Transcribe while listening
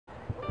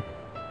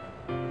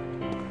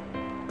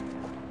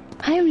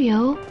Hi,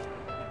 Ryo.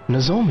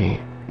 Nozomi,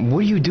 what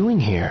are you doing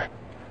here?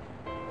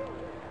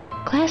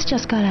 Class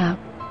just got out.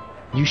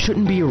 You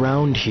shouldn't be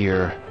around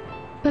here.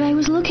 But I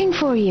was looking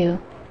for you.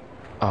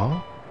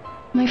 Oh?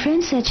 My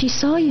friend said she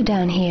saw you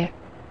down here.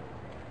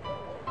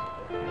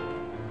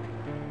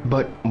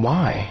 But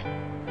why?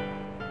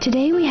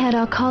 Today we had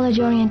our college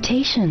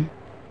orientation,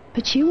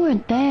 but you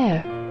weren't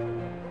there.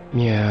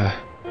 Yeah,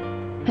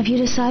 Have you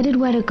decided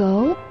where to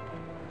go?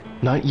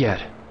 not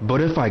yet. But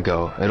if I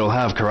go, it'll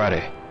have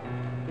karate.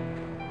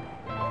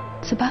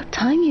 It's about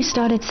time you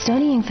started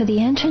studying for the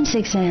entrance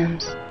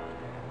exams.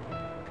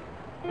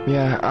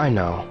 Yeah, I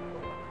know.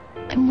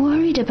 I'm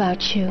worried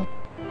about you.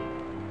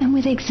 And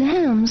with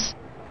exams...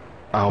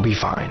 I'll be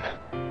fine.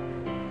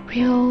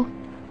 Ryo,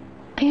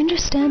 I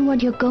understand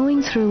what you're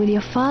going through with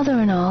your father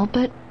and all,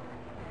 but...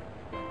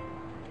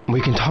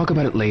 We can talk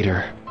about it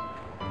later.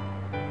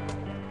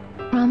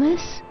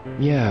 Promise?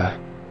 Yeah,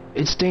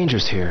 it's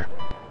dangerous here.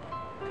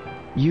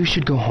 You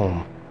should go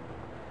home.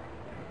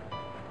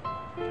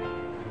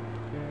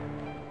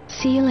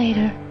 See you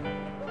later.